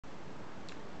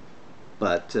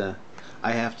but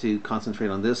I have to concentrate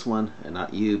on this one and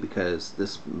not you, because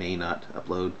this may not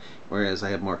upload, whereas I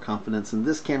have more confidence in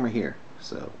this camera here.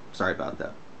 So sorry about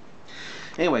that.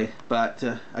 Anyway, but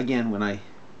again, when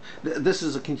this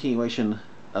is a continuation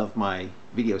of my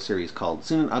video series called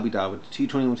Sunan Abu Dawud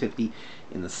 22150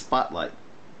 in the spotlight,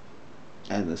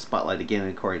 and the spotlight again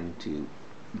according to,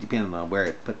 depending on where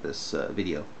I put this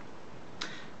video.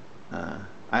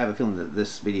 I have a feeling that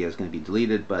this video is going to be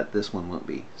deleted, but this one won't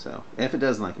be. So if it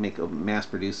doesn't, I can make mass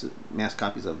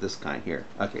copies of this kind here.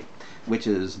 Okay, which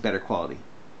is better quality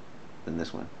than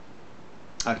this one.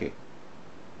 Okay.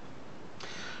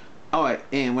 Alright,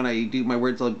 and when I do my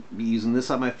words, I'll be using this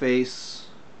on my face.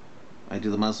 I do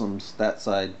the Muslims that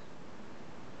side.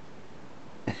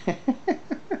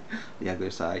 The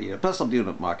other side, yeah. Plus, I'm doing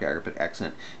a mock Arabic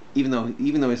accent, even though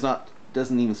he's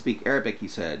doesn't even speak Arabic. He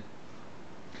said.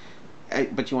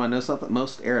 But you want to know something?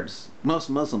 Most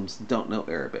Muslims don't know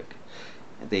Arabic.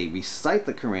 They recite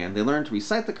the Quran. They learn to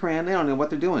recite the Quran. They don't know what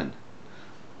they're doing.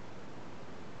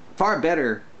 Far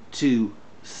better to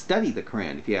study the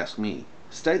Quran, if you ask me.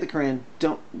 Study the Quran.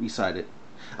 Don't recite it.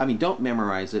 I mean, don't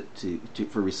memorize it to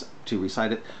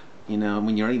recite it. You know,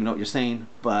 when you don't even know what you're saying.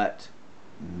 But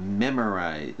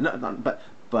memorize.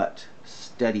 But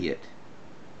study it.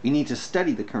 You need to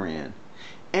study the Quran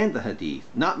and the hadith,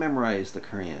 not memorize the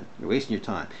Quran. You're wasting your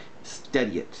time.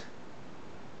 Study it.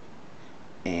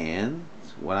 And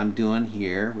what I'm doing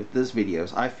here with these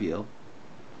videos, I feel,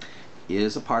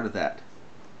 is a part of that.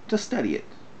 To study it,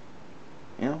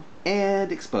 you know,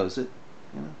 and expose it,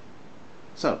 you know.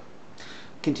 So,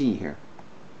 continue here.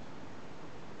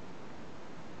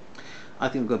 I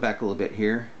think we'll go back a little bit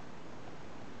here.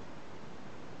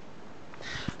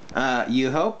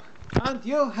 You hope, and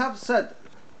you have said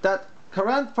that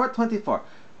Quran 424,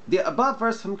 the above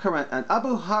verse from Quran and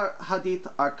Abu Hadith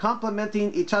are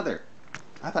complementing each other.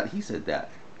 I thought he said that.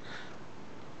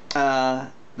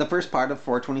 The first part of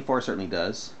 424 certainly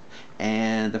does,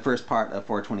 and the first part of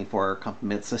 424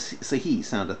 complements Sahih,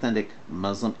 sound authentic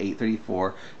Muslim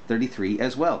 834-33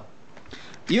 as well.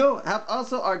 You have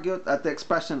also argued that the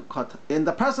expression "in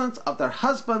the presence of their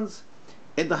husbands"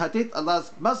 in the Hadith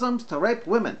allows Muslims to rape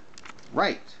women.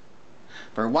 Right.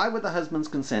 For why would the husbands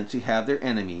consent to have their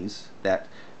enemies that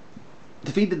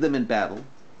defeated them in battle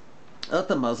let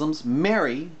the Muslims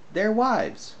marry their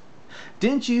wives?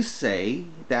 Didn't you say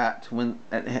that when,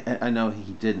 I know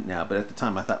he didn't now, but at the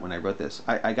time I thought when I wrote this,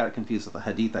 I got it confused with the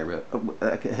hadith I wrote,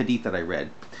 hadith that I read.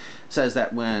 It says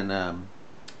that when a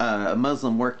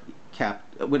Muslim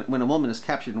when a woman is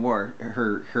captured in war,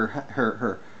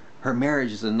 her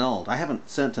marriage is annulled. I haven't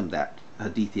sent him that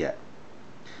hadith yet.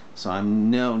 So I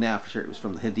know now for sure it was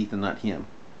from the hadith and not him.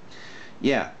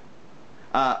 Yeah.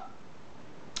 By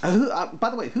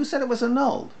the way, who said it was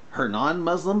annulled? Her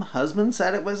non-Muslim husband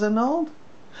said it was annulled?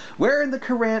 Where in the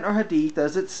Quran or hadith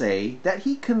does it say that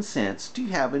he consents to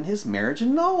having his marriage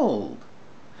annulled?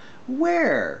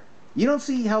 Where? You don't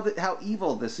see how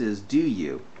evil this is, do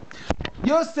you?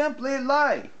 You simply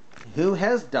lie. Who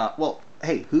has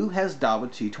who has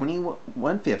Dawud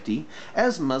 22150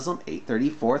 as Muslim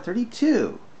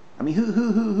 834-32? I mean,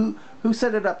 who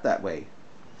set it up that way?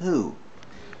 Who?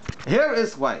 Here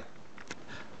is why.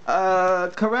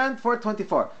 Quran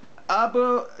 424,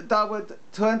 Abu Dawud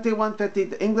 2150,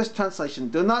 the English translation,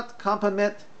 do not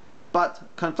complement but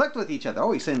conflict with each other.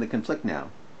 Oh, he's saying they conflict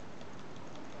now.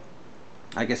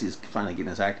 I guess he's finally getting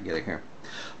his act together here.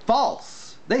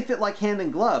 False. They fit like hand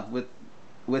in glove with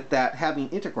that having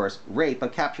intercourse, rape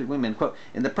of captured women, quote,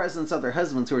 in the presence of their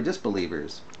husbands who are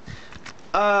disbelievers.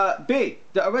 B.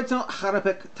 The original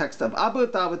Arabic text of Abu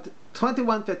Dawud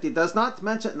 2150 does not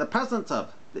mention in the presence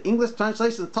of. The English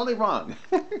translation is totally wrong.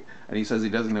 And he says he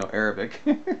doesn't know Arabic.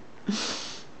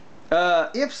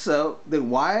 If so, then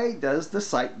why does the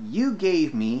site you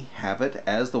gave me have it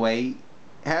as the way,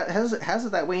 has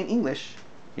it that way in English?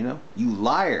 You know, you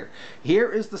liar. Here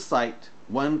is the site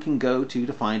one can go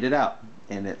to find it out.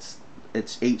 And it's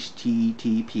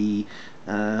http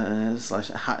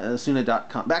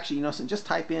 /sunan.com. Actually, you know, so just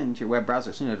type into your web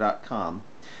browser sunan.com.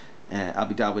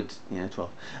 Abu Dawud, 12.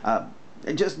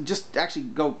 Just type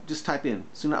in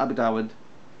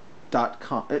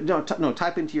sunanabuDawud.com. No,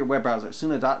 type into your web browser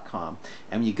sunan.com,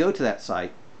 and when you go to that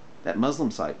site, that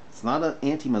Muslim site, it's not an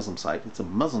anti-Muslim site, it's a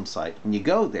Muslim site. When you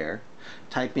go there,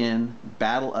 type in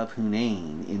Battle of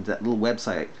Hunain into that little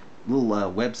website.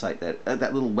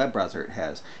 That little web browser it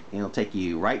has, and it'll take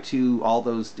you right to all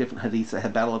those different hadiths that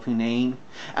have Battle of Hunain,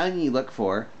 and you look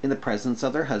for in the presence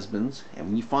of their husbands, and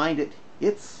when you find it,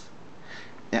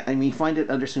 you find it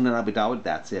under Sunan Abu Dawud.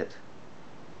 That's it.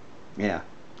 Yeah.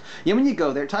 Yeah, when you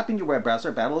go there, type in your web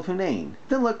browser Battle of Hunain,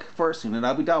 then look for Sunan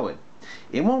Abu Dawud.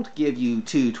 It won't give you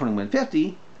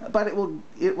 2:21:50, but it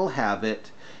will have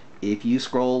it if you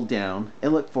scroll down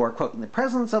and look for, quote, in the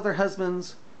presence of their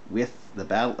husbands with the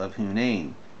Battle of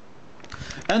Hunain.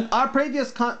 In our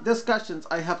previous discussions,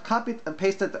 I have copied and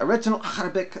pasted the original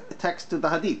Arabic text to the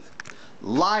hadith.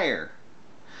 Liar.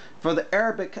 For the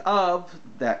Arabic of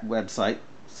that website,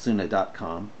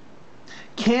 Sunan.com,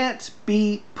 can't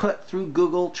be put through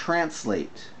Google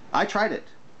Translate. I tried it.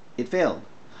 It failed.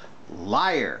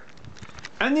 Liar.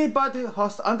 Anybody who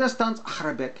understands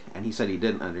Arabic, and he said he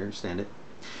didn't understand it,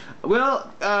 will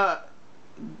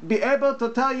be able to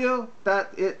tell you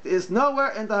that it is nowhere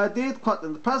in the hadith, quote,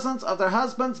 in the presence of their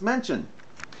husbands mentioned.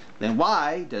 Then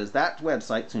why does that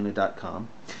website, Sunan.com,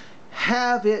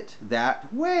 have it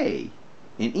that way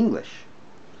in English?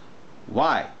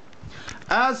 Why?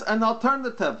 As an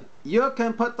alternative, you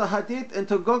can put the hadith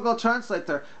into Google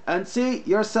Translator and see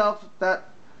yourself that,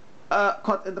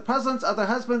 quote, in the presence of their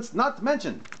husbands not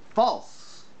mentioned.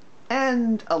 False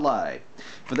and a lie.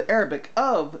 For the Arabic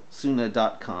of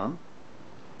Sunan.com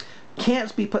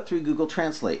can't be put through Google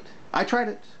Translate. I tried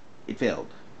it. It failed.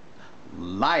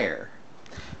 Liar.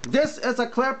 This is a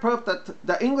clear proof that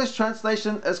the English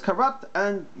translation is corrupt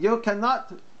and you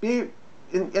cannot be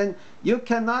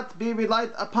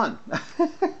relied upon.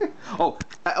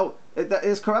 It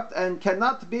is corrupt and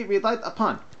cannot be relied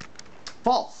upon.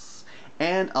 False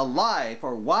and a lie.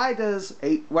 For why does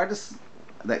that website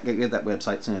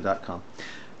Sunan.com?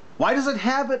 Why does it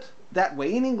have it that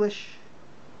way in English?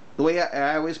 The way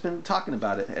I always been talking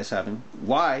about it as having.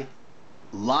 Why?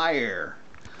 Liar.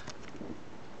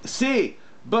 C.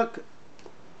 Book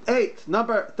 8,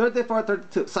 number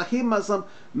 3432. Sahih Muslim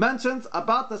mentions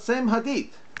about the same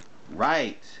hadith.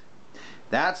 Right.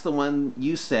 That's the one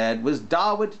you said was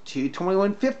Dawud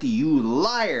 2:21:50. You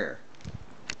liar.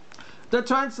 The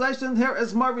translation here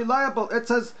is more reliable. It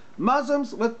says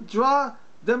Muslims withdraw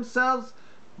themselves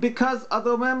because of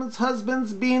the women's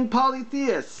husbands being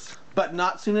polytheists. But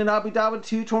not Sunan Abu Dawud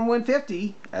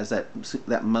 2:21:50, as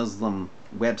that Muslim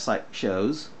website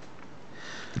shows.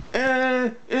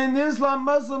 In Islam,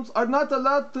 Muslims are not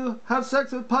allowed to have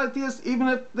sex with polytheists even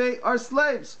if they are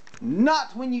slaves.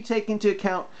 Not when you take into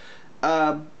account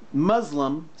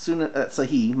Muslim, Sunan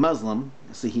Sahih, Muslim,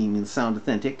 Sahih means sound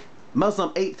authentic,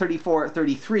 Muslim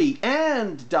 8:34:33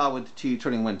 and Dawud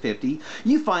 2:21:50,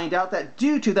 you find out that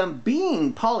due to them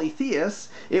being polytheists,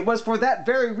 it was for that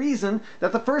very reason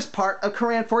that the first part of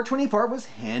Quran 4:24 was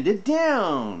handed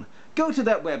down. Go to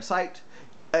that website.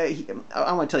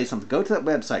 I want to tell you something. Go to that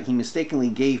website he mistakenly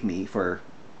gave me for,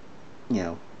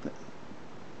 I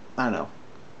don't know.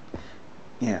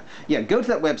 Yeah, go to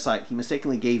that website he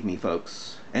mistakenly gave me,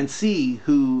 folks, and see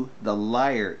who the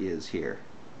liar is here.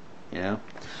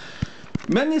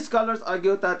 Many scholars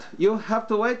argue that you have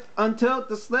to wait until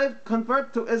the slave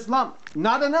convert to Islam.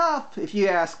 Not enough, if you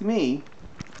ask me.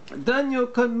 Then you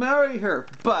can marry her,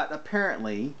 but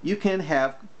apparently you can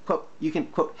have, quote,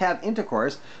 have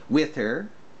intercourse with her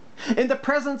in the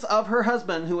presence of her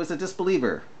husband who is a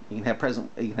disbeliever. You can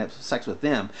have sex with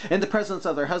them in the presence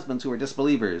of their husbands who are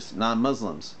disbelievers,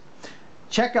 non-Muslims.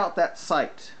 Check out that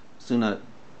site,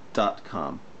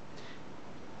 Sunan.com,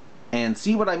 and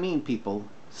see what I mean, people.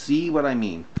 See what I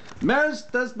mean. Marriage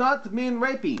does not mean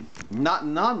raping. Not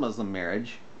non-Muslim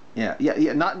marriage. Yeah,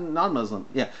 not non-Muslim.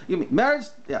 Yeah, you mean marriage?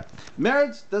 Yeah,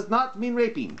 marriage does not mean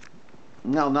raping.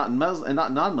 No, not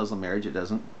non-Muslim marriage. It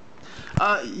doesn't.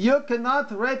 You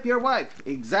cannot rape your wife.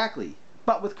 Exactly.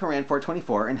 But with Quran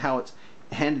 4:24 and how it's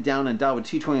handed down in Dawud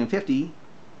 2:20-50,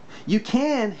 you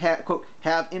can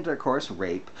have intercourse,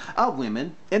 rape of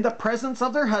women in the presence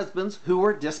of their husbands who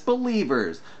were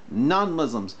disbelievers,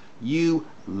 non-Muslims. You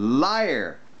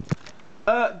liar.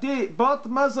 D. Both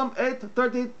Muslim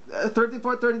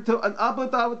 8:34-32 and Abu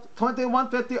Dawud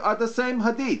 21:50 are the same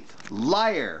hadith.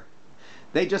 Liar.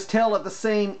 They just tell of the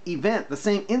same event, the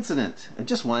same incident, and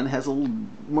just one has a little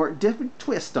more different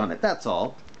twist on it, that's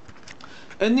all.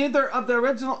 In neither of the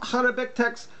original Arabic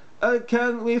texts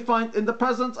can we find in the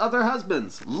presence of their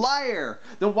husbands. Liar!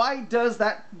 Then why does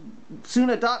that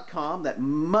Sunan.com, that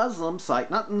Muslim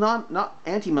site, not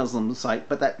anti-Muslim site,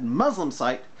 but that Muslim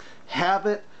site, have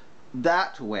it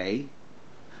that way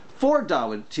for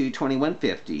Dawud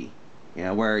 2:21:50?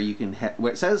 Where you can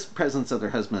where it says presence of their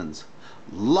husbands.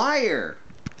 Liar!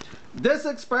 This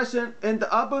expression in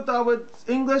the Abu Dawud's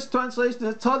English translation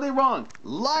is totally wrong.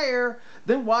 Liar!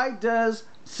 Then why does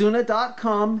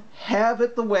Sunan.com have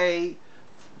it the way,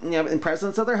 in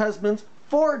presence of their husbands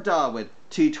for Dawud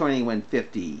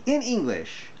 2:21:50 in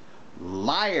English?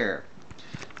 Liar!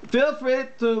 Feel free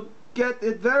to get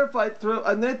it verified through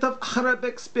a native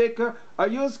Arabic speaker or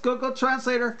use Google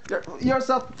Translator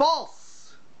yourself.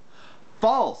 False!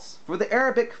 False! For the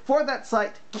Arabic for that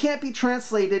site can't be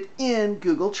translated in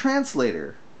Google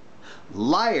Translator.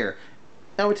 Liar!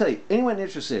 Now I will tell you, anyone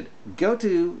interested, go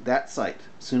to that site,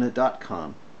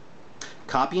 Sunan.com.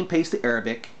 Copy and paste the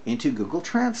Arabic into Google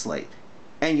Translate,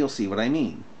 and you'll see what I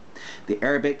mean. The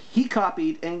Arabic he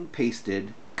copied and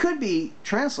pasted could be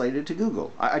translated to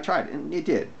Google. I tried, and it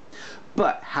did.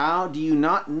 But how do you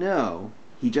not know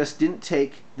he just didn't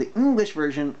take the English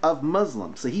version of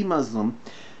Muslim, Sahih Muslim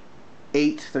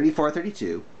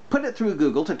 8:34-32, put it through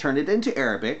Google to turn it into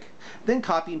Arabic, then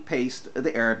copy and paste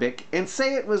the Arabic and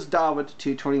say it was Dawud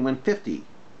 2:21-50.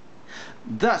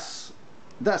 Thus,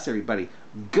 everybody,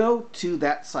 go to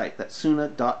that site, that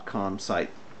Sunan.com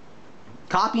site.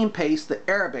 Copy and paste the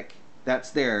Arabic that's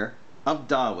there of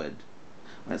Dawud.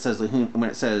 When it says the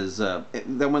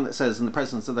one that says in the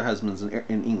presence of their husbands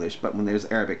in English, but when there's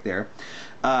Arabic there,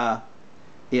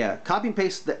 yeah, copy and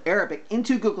paste the Arabic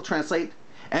into Google Translate,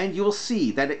 and you'll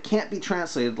see that it can't be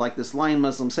translated like this lying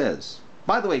Muslim says.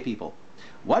 By the way, people,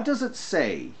 what does it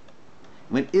say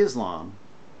when Islam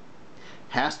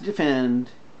has to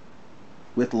defend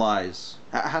with lies?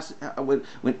 When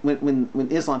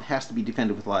Islam has to be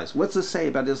defended with lies, what's this say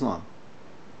about Islam?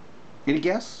 Any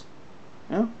guess?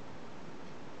 No?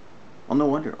 Well, no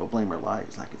wonder. Oh, blame or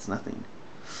lies like it's nothing.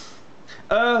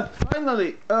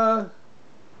 Finally,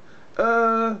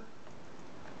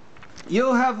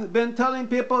 you have been telling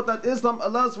people that Islam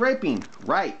allows raping.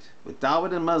 Right. With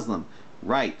Dawud and Muslim.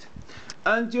 Right.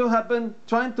 And you have been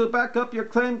trying to back up your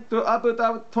claim through Abu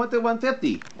Dawud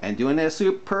 2150. And doing a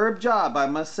superb job, I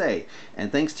must say.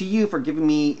 And thanks to you for giving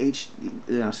me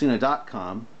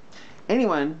Sunan.com.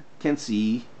 Anyone can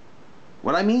see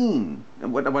what I mean.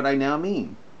 What I now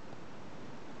mean.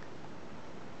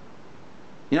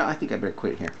 You know, I think I better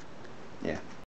quit here.